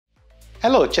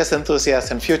Hello chess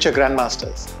enthusiasts and future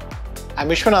grandmasters. I'm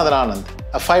Viswanathan Anand,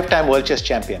 a 5-time world chess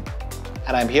champion,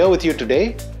 and I'm here with you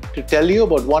today to tell you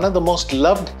about one of the most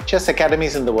loved chess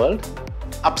academies in the world,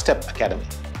 Upstep Academy.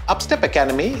 Upstep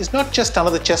Academy is not just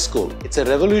another chess school, it's a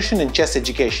revolution in chess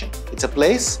education. It's a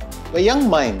place where young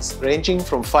minds ranging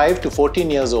from 5 to 14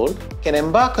 years old can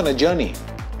embark on a journey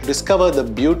to discover the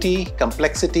beauty,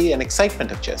 complexity, and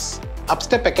excitement of chess.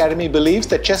 Upstep Academy believes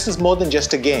that chess is more than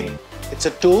just a game. It's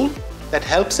a tool that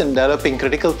helps in developing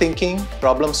critical thinking,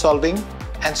 problem solving,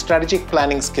 and strategic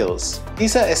planning skills.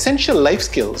 These are essential life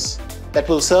skills that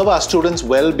will serve our students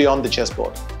well beyond the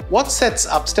chessboard. What sets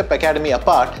Upstep Academy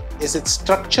apart is its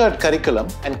structured curriculum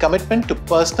and commitment to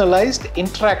personalized,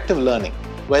 interactive learning.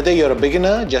 Whether you're a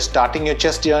beginner just starting your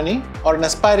chess journey or an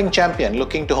aspiring champion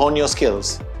looking to hone your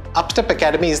skills, Upstep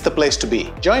Academy is the place to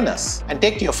be. Join us and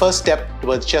take your first step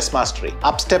towards chess mastery.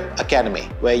 Upstep Academy,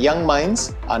 where young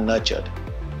minds are nurtured.